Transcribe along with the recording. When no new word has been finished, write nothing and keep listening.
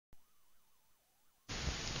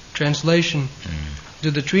Translation.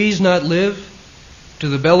 Do the trees not live? Do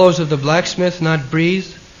the bellows of the blacksmith not breathe?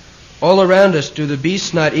 All around us, do the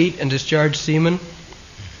beasts not eat and discharge semen?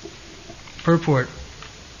 Purport.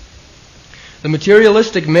 The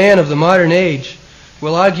materialistic man of the modern age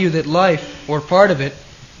will argue that life, or part of it,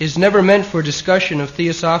 is never meant for discussion of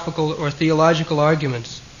theosophical or theological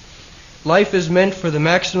arguments. Life is meant for the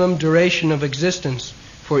maximum duration of existence,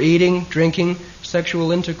 for eating, drinking,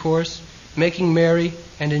 sexual intercourse, making merry,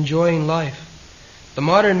 and enjoying life. The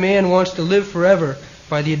modern man wants to live forever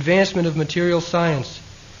by the advancement of material science,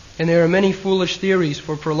 and there are many foolish theories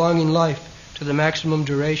for prolonging life to the maximum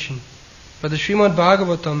duration. But the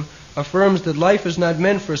Srimad-Bhagavatam affirms that life is not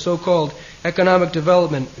meant for so-called economic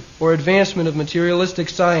development or advancement of materialistic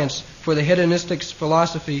science for the hedonistic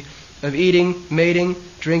philosophy of eating, mating,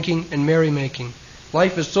 drinking, and merrymaking.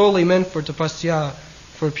 Life is solely meant for tapasya,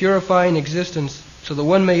 for purifying existence, so that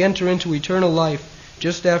one may enter into eternal life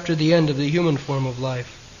just after the end of the human form of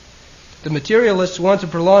life. The materialists want to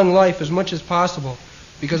prolong life as much as possible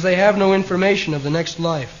because they have no information of the next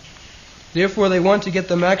life. Therefore, they want to get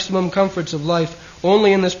the maximum comforts of life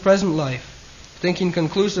only in this present life, thinking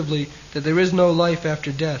conclusively that there is no life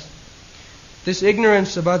after death. This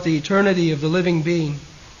ignorance about the eternity of the living being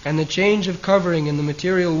and the change of covering in the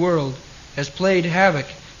material world has played havoc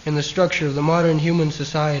in the structure of the modern human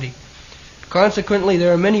society. Consequently,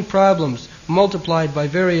 there are many problems multiplied by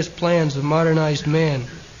various plans of modernized man.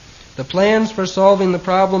 The plans for solving the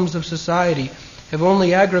problems of society have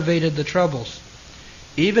only aggravated the troubles.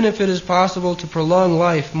 Even if it is possible to prolong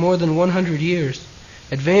life more than 100 years,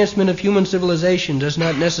 advancement of human civilization does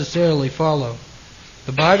not necessarily follow.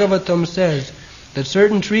 The Bhagavatam says that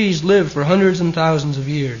certain trees live for hundreds and thousands of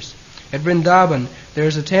years. At Vrindavan, there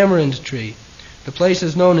is a tamarind tree. The place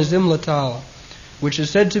is known as Imlatal, which is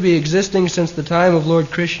said to be existing since the time of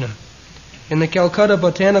Lord Krishna. In the Calcutta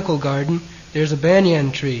Botanical Garden, there is a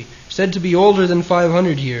banyan tree, said to be older than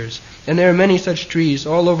 500 years, and there are many such trees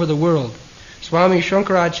all over the world. Swami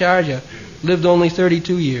Shankaracharya lived only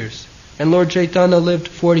 32 years, and Lord Chaitanya lived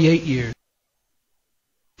 48 years.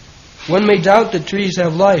 One may doubt that trees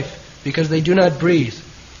have life because they do not breathe,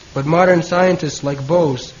 but modern scientists like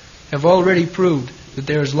Bose have already proved that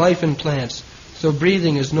there is life in plants, so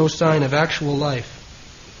breathing is no sign of actual life.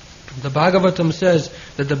 The Bhagavatam says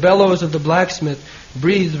that the bellows of the blacksmith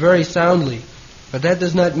breathe very soundly, but that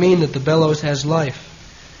does not mean that the bellows has life.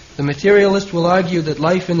 The materialist will argue that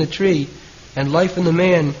life in the tree and life in the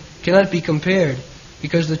man cannot be compared,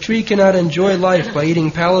 because the tree cannot enjoy life by eating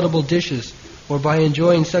palatable dishes or by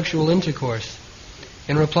enjoying sexual intercourse.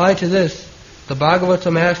 In reply to this, the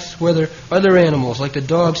Bhagavatam asks whether other animals, like the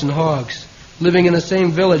dogs and hogs, living in the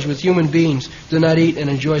same village with human beings, do not eat and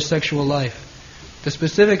enjoy sexual life. The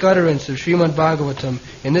specific utterance of Srimad-Bhagavatam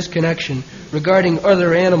in this connection regarding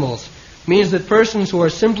other animals means that persons who are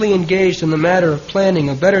simply engaged in the matter of planning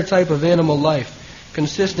a better type of animal life,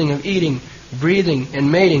 consisting of eating, breathing,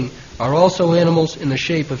 and mating, are also animals in the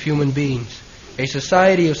shape of human beings. A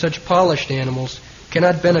society of such polished animals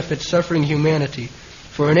cannot benefit suffering humanity,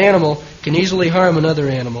 for an animal can easily harm another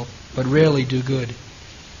animal, but rarely do good.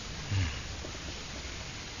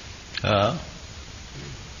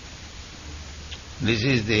 This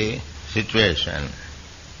is the situation.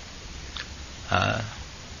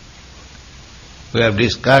 We have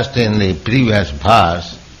discussed in the previous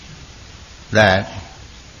verse that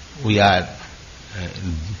we are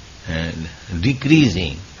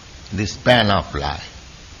decreasing the span of life.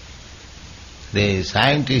 The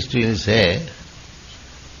scientists will say,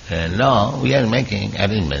 no, we are making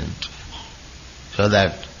arrangement so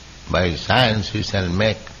that by science we shall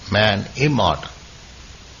make man immortal.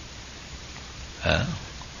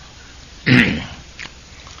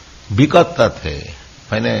 Bikatate,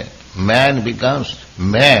 when a man becomes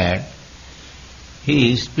mad,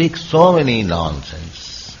 he speaks so many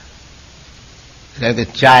nonsense. Like a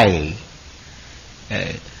child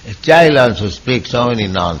also speaks so many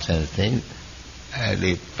nonsense things, and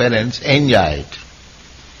the parents enjoy it.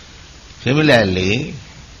 Similarly,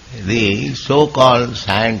 the so-called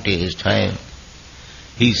scientist, when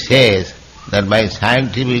he says that by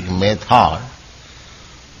scientific method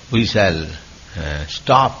we shall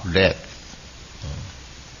stop death.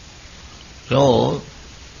 So,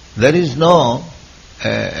 there is no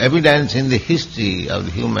evidence in the history of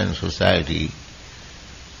the human society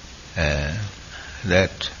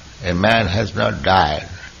that a man has not died.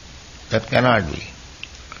 That cannot be.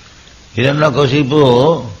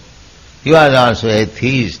 Hiranyakashipu, he was also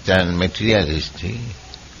atheist and materialist.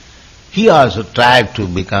 He also tried to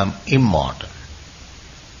become immortal.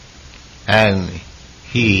 And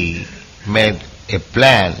he made a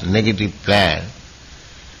plan, negative plan,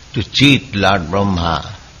 to cheat Lord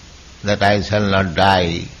Brahma, that I shall not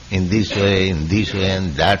die in this way, and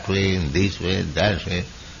that way, in this way, that way.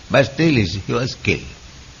 But still he was killed.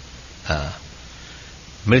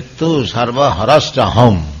 Mrityu sarva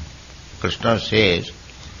harastaham. Krishna says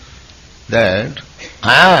that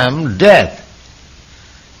I am death.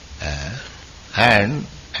 And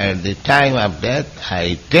at the time of death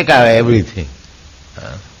I take away everything.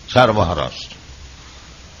 Sarva harasta.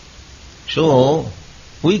 So,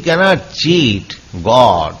 we cannot cheat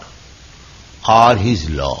God or His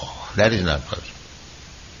law. That is not possible.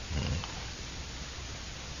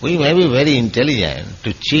 We may be very intelligent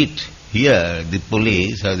to cheat here the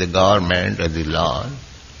police or the government or the law,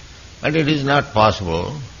 but it is not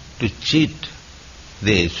possible to cheat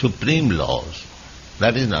the supreme laws.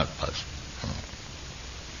 That is not possible.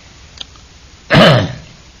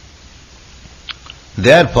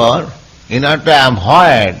 Therefore, in order to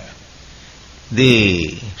avoid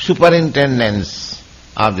the superintendence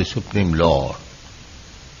of the Supreme Lord,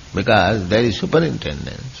 because there is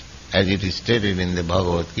superintendence, as it is stated in the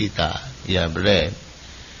Bhagavad Gita, you have read,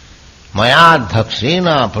 Maya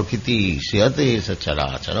dhakshena prakriti siyate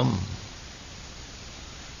sacharacharam.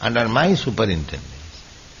 Under my superintendence,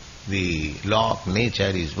 the law of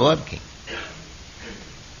nature is working.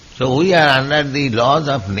 So we are under the laws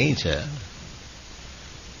of nature.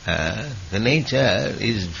 The nature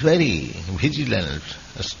is very vigilant,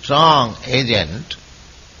 a strong agent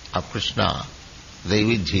of Krishna.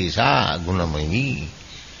 Devijhesa gunamayi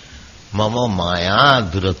mama maya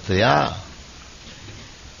durattaya.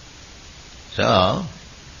 So,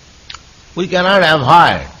 we cannot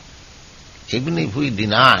avoid, even if we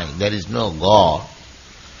deny there is no God,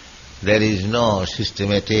 there is no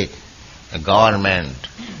systematic government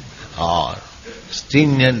or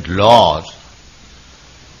stringent laws,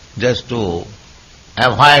 just to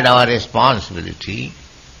avoid our responsibility,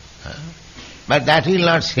 but that will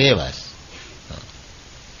not save us.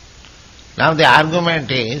 Now the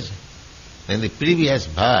argument is, in the previous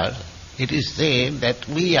verse, it is said that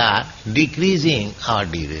we are decreasing our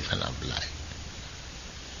duration of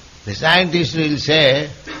life. The scientists will say,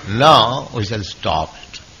 no, we shall stop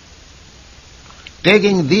it.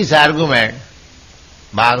 Taking this argument,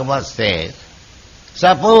 Bhagavad says,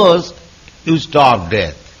 suppose you stop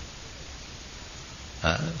death.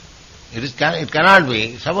 It cannot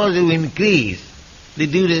be. Suppose you increase the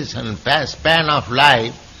duration, span of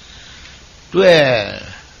life to a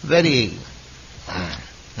very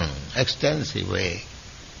extensive way.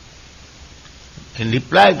 In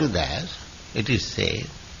reply to that, it is said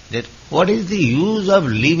that what is the use of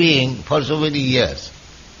living for so many years?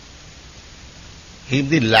 If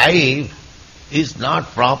the life is not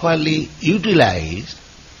properly utilized,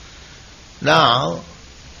 now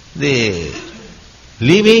the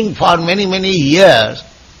living for many, many years,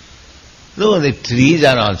 look, the trees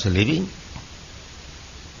are also living,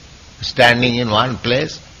 standing in one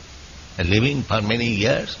place, living for many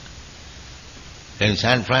years. In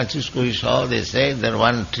San Francisco we saw, they said that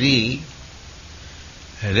one tree,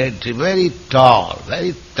 a red tree, very tall,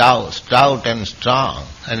 very stout and strong,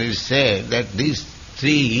 and it said that this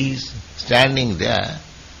tree is standing there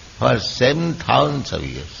for 7,000 of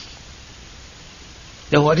years.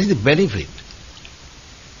 Then what is the benefit?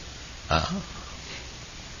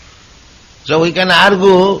 So we can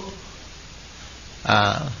argue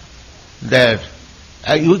that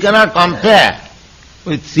we cannot compare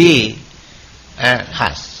with sea and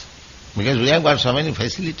us, because we have got so many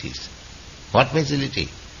facilities. What facility?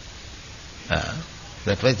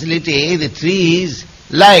 The facility, the tree is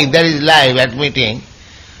live, there is life admitting,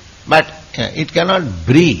 but it cannot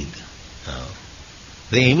breathe.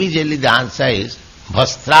 Then immediately the answer is,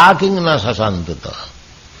 Bhastra king na sasantata.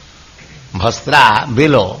 Bhastra,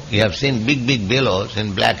 billow, you have seen big billows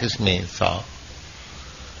in blacksmith shop.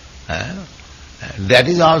 That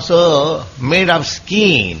is also made of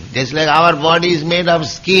skin, just like our body is made of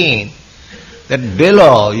skin. That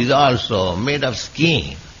billow is also made of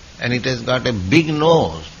skin, and it has got a big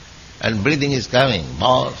nose, and breathing is coming.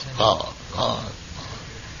 God.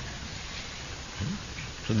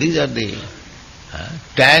 So these are the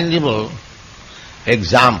tangible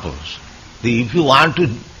examples. If you want to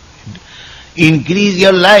increase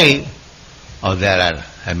your life, there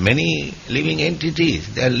are many living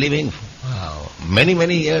entities. They are living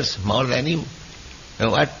many years more than you.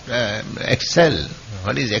 What excel?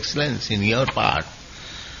 What is excellence in your part?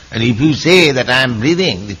 And if you say that I am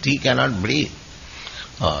breathing, the tree cannot breathe.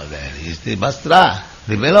 There is the Bastra,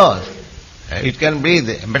 the bellows. It can breathe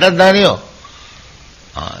better than you.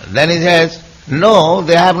 Then he says, no,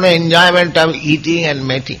 they have no enjoyment of eating and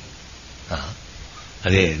mating.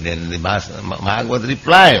 Then the Bhagavad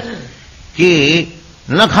replied, Ki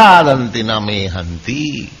nakhadanti na me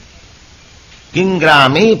hanti,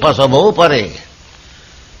 kingrami pasavo pare.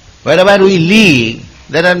 Wherever we live,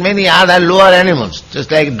 there are many other lower animals,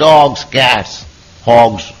 just like dogs, cats,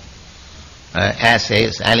 hogs,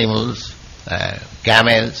 asses, animals,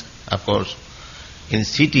 camels, of course. In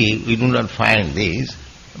city we do not find these,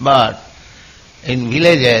 but in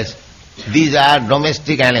villages these are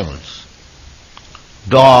domestic animals.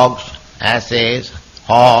 Dogs, asses,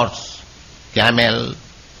 horse, camel,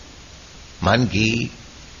 monkey,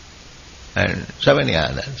 and so many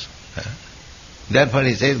others. Therefore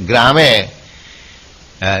he says, Grame,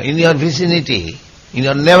 in your vicinity, in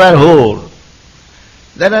your neighborhood,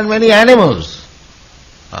 there are many animals.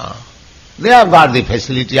 They have got the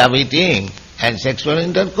facility of eating and sexual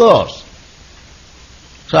intercourse.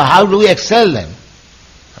 So how do we excel them?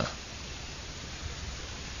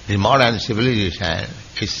 The modern civilization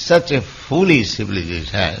is such a foolish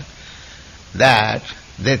civilization that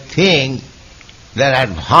they think they are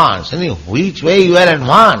advanced. In which way you are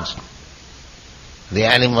advanced? The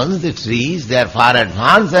animals, the trees, they are far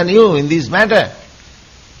advanced than you in this matter.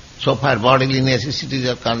 So far bodily necessities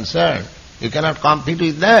are concerned, you cannot compete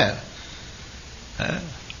with them.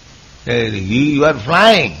 You are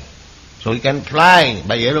flying, so you can fly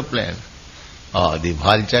by aeroplane. Or the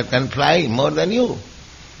vulture can fly more than you.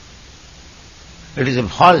 It is a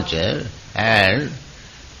vulture and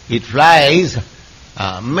it flies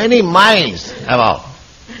many miles above.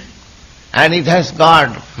 And it has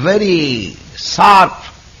got very sharp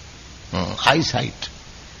eyesight.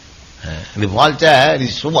 The vulture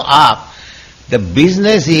is so up, the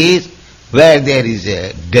business is where there is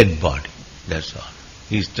a dead body, that's all.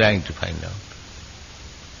 He is trying to find out.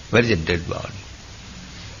 Where is a dead body?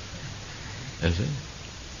 You see?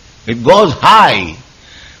 It goes high,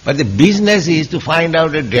 but the business is to find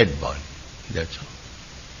out a dead body, that's all.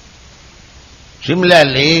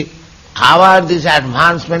 Similarly, this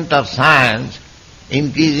advancement of science,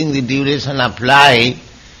 increasing the duration of life,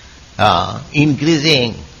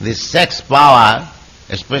 increasing the sex power,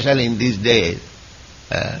 especially in these days,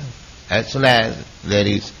 as soon as there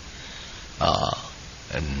is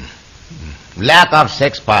lack of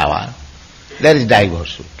sex power, there is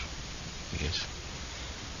divorce suit. Yes.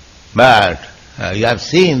 But you have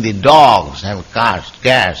seen the dogs and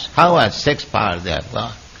cats, how much sex power they have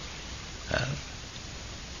got.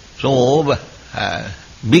 So,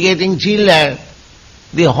 begetting children,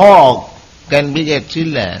 the hog can beget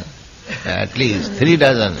children, at least 3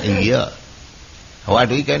 dozen a year. What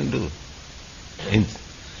we can do?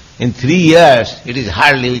 In 3 years, it is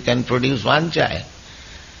hardly we can produce one child.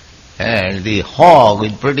 And the hog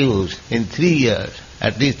will produce in 3 years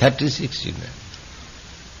at least 36 children.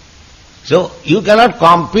 So you cannot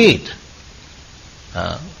compete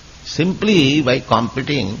simply by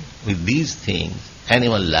competing with these things,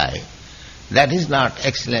 animal life. That is not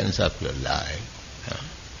excellence of your life.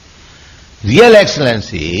 Real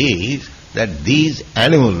excellence is that these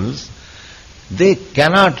animals, they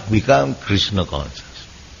cannot become Krishna conscious.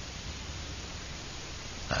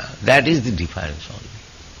 That is the difference only.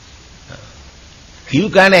 You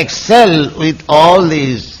can excel with all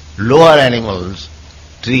these lower animals,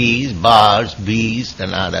 trees, birds, beasts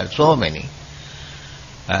and others, so many,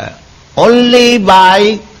 only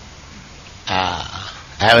by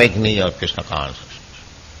awakening your Krishna consciousness.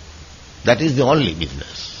 That is the only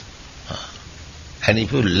business. And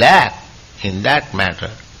if you lack in that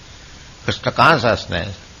matter Krishna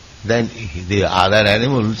consciousness, then the other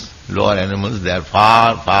animals, lower animals, they are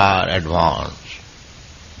far, far advanced.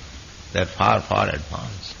 They are far, far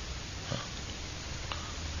advanced.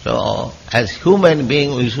 So, as human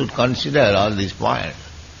beings, we should consider all these points.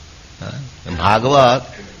 And Bhagavad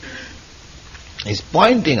is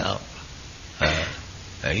pointing out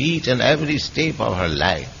each and every step of our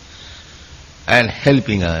life and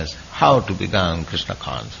helping us how to become Krishna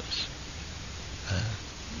conscious.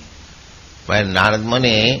 When Narad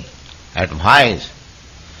Muni advised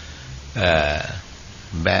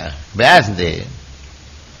Vyasadeva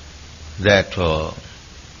that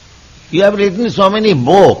you have written so many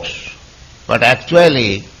books, but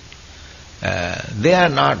actually they are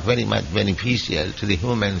not very much beneficial to the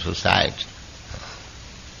human society.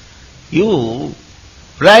 You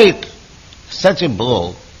write such a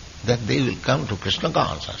book that they will come to Krishna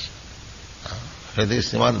consciousness. So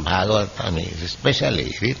this Srimad-Bhagavatam is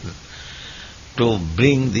especially written to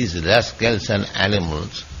bring these rascals and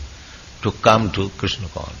animals to come to Krishna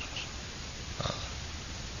consciousness.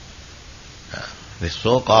 The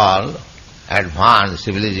so-called advanced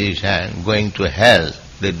civilization going to hell,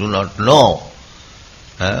 they do not know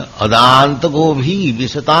Adanta gobhi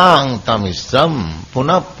visatang tamisram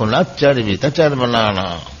punah punachar vitachar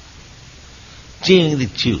banana. Chewing the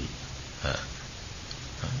chew.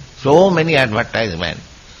 So many advertisements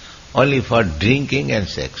only for drinking and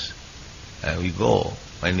sex.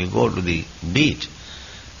 When you go to the beach,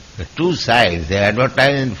 the two sides, the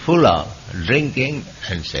advertisement full of drinking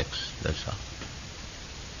and sex. That's all.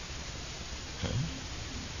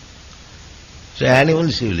 So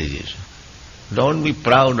animal civilization. Don't be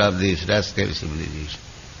proud of this rascal civilization.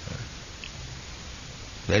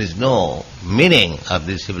 There is no meaning of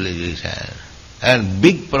this civilization. And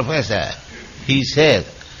big professor, he said,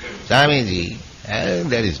 Swamiji,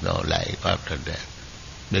 there is no life after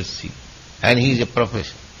death. Let's see. And he is a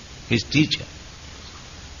professor, he is teacher.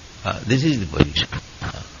 This is the position.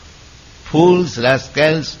 Fools,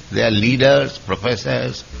 rascals, they are leaders,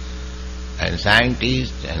 professors, and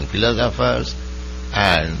scientists, and philosophers,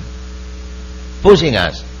 and pushing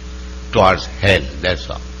us towards hell, that's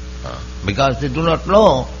all. Because they do not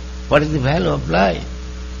know what is the value of life.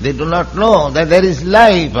 They do not know that there is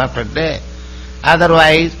life after death.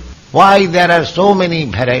 Otherwise, why there are so many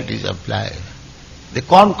varieties of life? They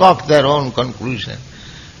concoct their own conclusion.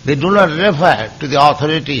 They do not refer to the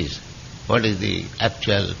authorities. What is the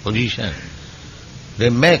actual position? They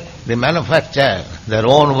manufacture their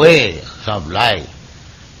own way of life.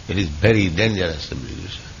 It is very dangerous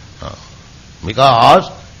civilization. Because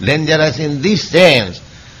dangerous in this sense,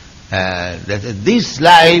 that this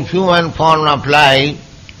life, human form of life,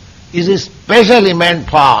 is especially meant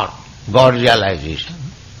for God realization.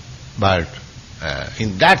 But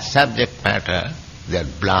in that subject matter, they are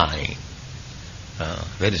blind.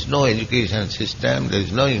 There is no education system, there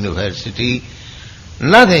is no university,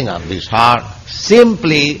 nothing of this sort,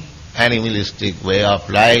 simply animalistic way of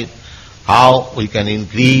life, how we can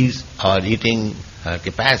increase our eating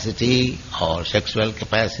capacity or sexual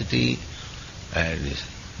capacity, and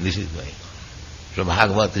this is going on. So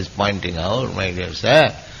Bhagavad is pointing out, my dear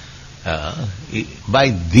sir, by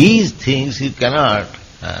these things you cannot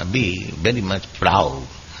be very much proud.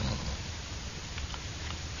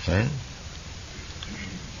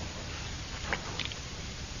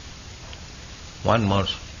 One more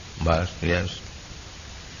verse, yes.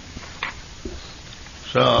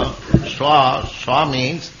 So, swa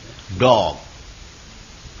means dog,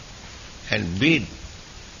 and bid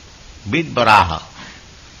baraha.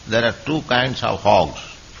 There are two kinds of hogs.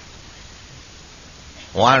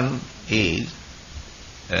 One is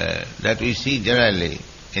that we see generally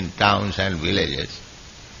in towns and villages.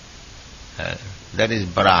 That is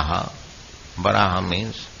baraha. Baraha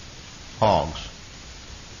means hogs.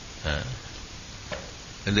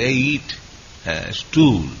 They eat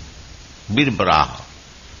stool, bir baraha.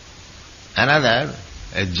 Another,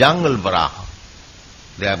 a jungle baraha.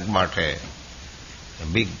 They have got a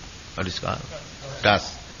big, what is called?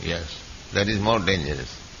 Tusk, yes. That is more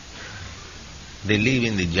dangerous. They live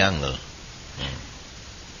in the jungle.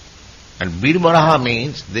 And bir baraha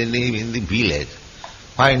means they live in the village,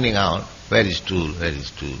 finding out where is stool, where is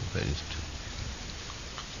stool, where is stool.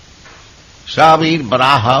 Savir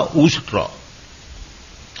baraha ushtra.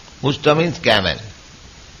 Ushtra means camel.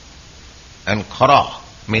 And khara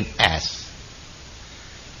means ass.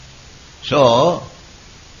 So,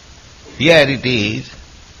 here it is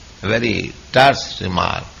a very terse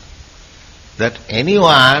remark that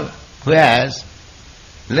anyone who has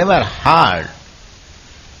never heard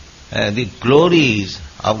the glories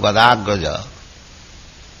of Gadagraja,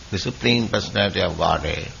 the Supreme Personality of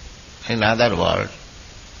Godhead, in other words,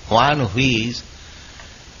 one who is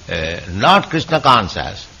not Krishna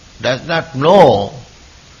conscious, does not know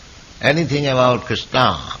anything about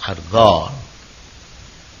Krishna or God,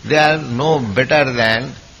 they are no better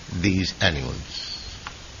than these animals,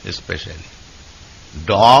 especially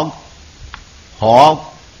dog, hog,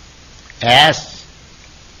 ass,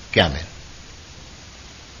 camel.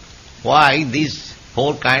 Why these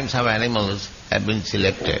four kinds of animals have been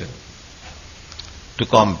selected to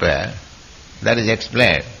compare? That is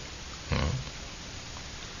explained.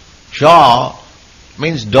 Shaw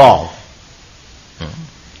means dog.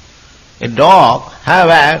 A dog,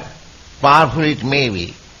 however powerful it may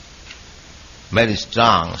be, very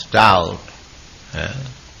strong, stout, and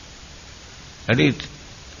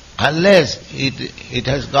unless it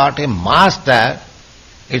has got a master,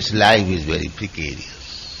 its life is very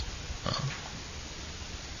precarious.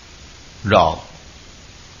 Dog.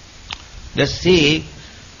 Just see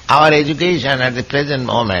our education at the present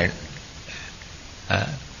moment,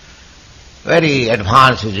 very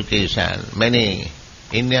advanced education. Many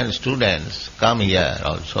Indian students come here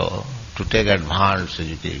also to take advanced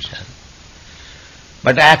education.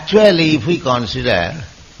 But actually, if we consider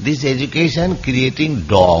this education creating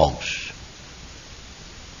dogs.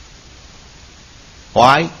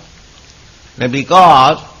 Why?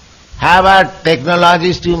 Because however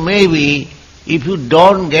technologist you may be, if you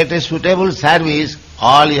don't get a suitable service,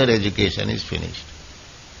 all your education is finished.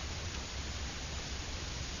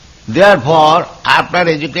 Therefore, after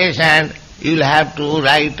education, you will have to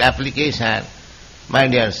write application. My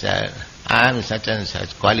dear sir, I am such and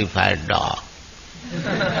such qualified dog.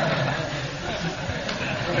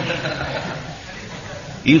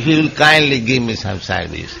 If you will kindly give me some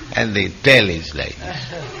service, and the tale is like this.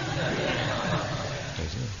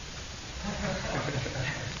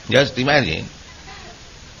 Just imagine,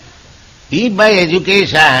 if by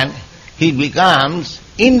education he becomes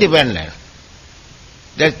independent,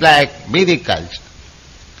 just like Vedic culture,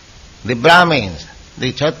 the Brahmins,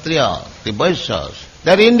 the Kshatriyas, the Vaishyas,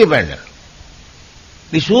 they are independent.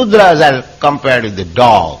 The Shudras are compared with the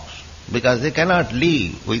dogs because they cannot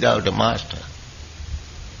live without a master.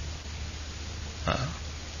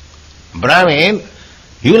 Brahmin,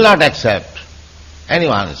 he will not accept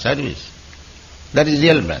anyone's service. That is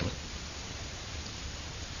real Brahmin.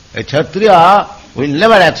 A Kshatriya will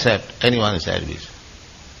never accept anyone's service.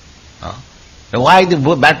 Why the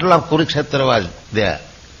battle of Kurukshetra was there?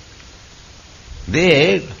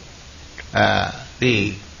 The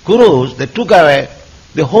Kurus, they took away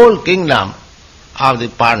the whole kingdom of the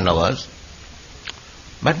Pandavas,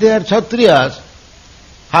 but they are Kshatriyas,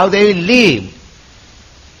 how they will live?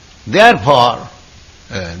 Therefore,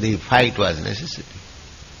 the fight was necessary.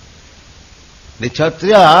 The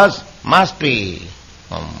Kshatriyas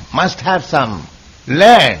must have some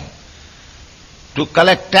land to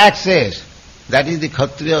collect taxes. That is the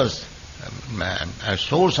Kshatriya's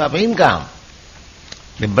source of income.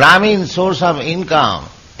 The Brahmin source of income,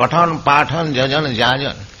 Pathan, Jajan,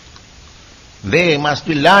 Jajan. They must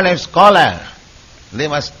be learned scholar. They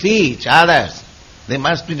must teach others. They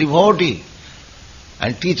must be devotee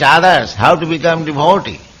and teach others how to become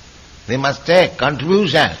devotee. They must take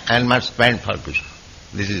contribution and must spend for Krishna.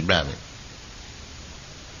 This is Brahmin.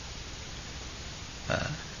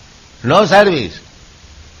 No service.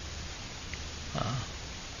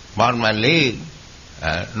 Born my leave,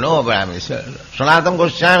 no Brahmin. Sanatana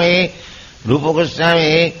Goswami, Rupa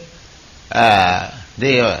Goswami,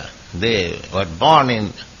 they were born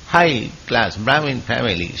in high class Brahmin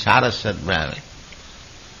family, Saraswat Brahmin.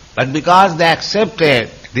 But because they accepted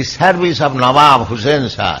the service of Nawab Hussain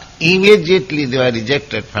Shah, immediately they were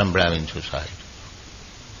rejected from Brahmin society.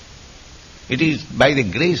 It is by the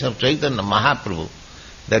grace of Chaitanya Mahaprabhu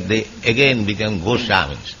that they again became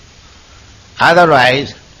Goswamis.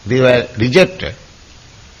 Otherwise, they were rejected.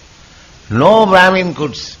 No Brahmin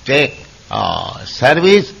could take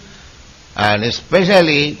service, and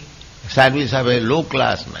especially service of a low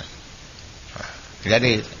class man. That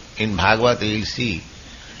is, in Bhagavatam you will see,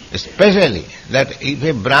 especially that if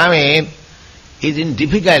a Brahmin is in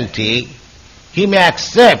difficulty, he may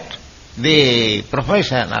accept the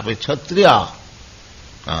profession of a Kshatriya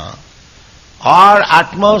or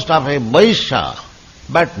at most of a Vaishya,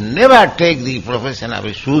 but never take the profession of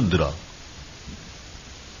a Shudra.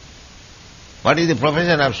 What is the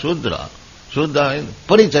profession of Shudra? Shudra is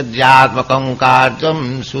paricharyatmakam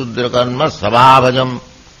karjam Shudra karma sabhavajam.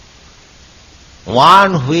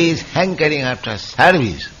 One who is hankering after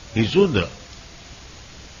service is Shudra.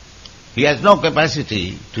 He has no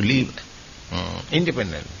capacity to live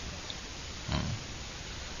independently.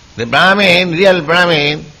 The Brahmin, real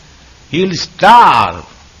Brahmin, he will starve.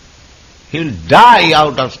 He will die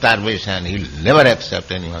out of starvation. He will never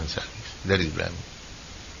accept anyone's service. That is Brahmin.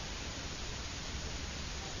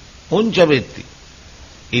 Unchavritti.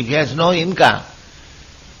 If he has no income,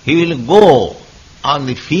 he will go on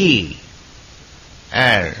the field,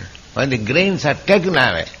 and when the grains are taken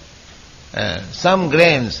away, some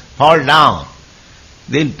grains fall down,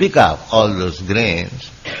 they will pick up all those grains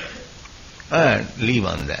and live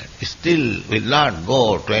on that. Still will not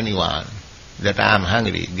go to anyone that I am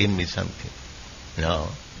hungry, give me something. No.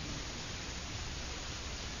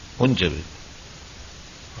 Unchavritti.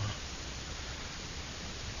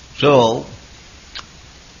 So,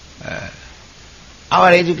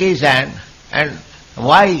 our education, and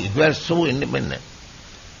why we are so independent?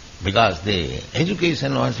 Because the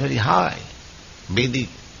education was very high, Vedic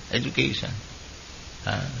education,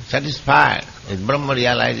 satisfied with Brahma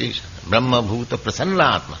realization, Brahma Bhuta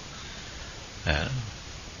Prasannatma.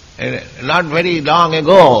 Not very long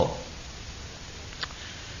ago,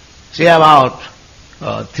 say about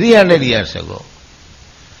 300 years ago,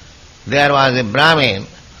 there was a Brahmin,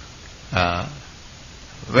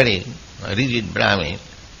 very rigid Brahmin,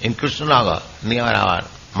 in Krishnanagar, near our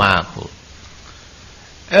Mayapur.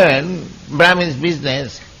 And Brahmin's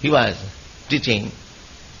business, he was teaching.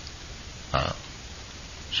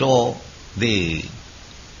 So the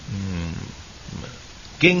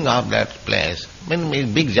king of that place,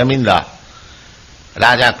 big Jamindar,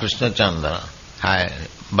 Raja Krishna Chandra,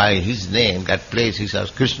 by his name, that place is as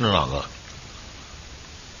Krishnanagar.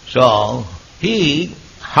 So he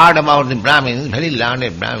heard about the Brahmin, very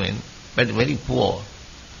learned Brahmin, but very poor.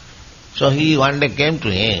 So he one day came to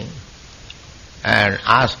him and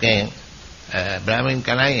asked him, Brahmin,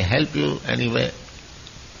 can I help you anyway?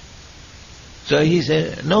 So he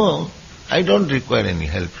said, no, I don't require any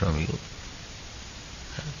help from you.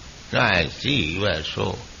 No, I see you are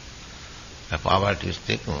so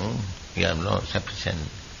poverty-stricken, you have no sufficient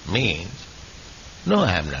means. No,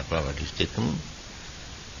 I am not poverty-stricken.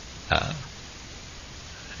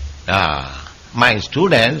 My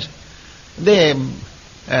students, they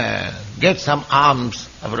get some alms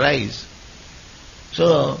of rice.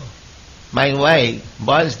 So my wife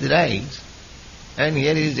boils the rice, and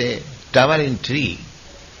here is a tamarind tree.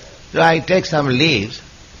 So I take some leaves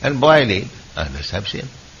and boil it, and that's sufficient.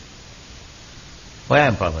 Why I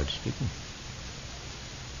am poverty-stricken?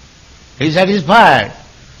 He is satisfied.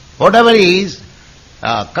 Whatever is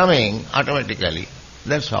coming automatically,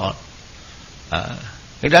 that's all.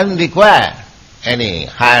 It doesn't require any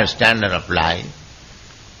higher standard of life,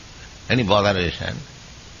 any botheration.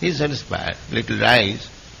 He is satisfied. Little rice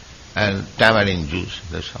and tamarind juice,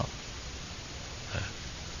 that's all.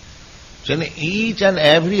 So in each and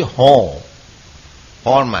every home,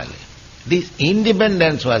 formerly, this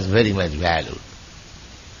independence was very much valued.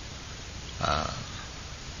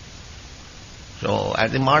 So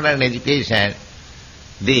at the modern education,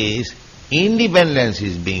 this independence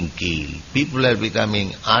is being killed. People are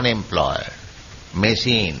becoming unemployed.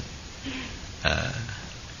 Machine,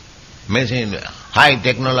 high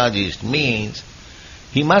technologist means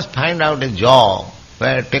he must find out a job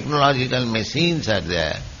where technological machines are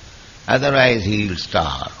there. Otherwise he will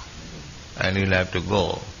starve and he will have to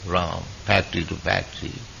go from factory to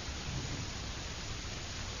factory.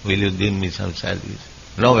 Will you give me some service?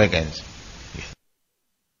 No vacancy.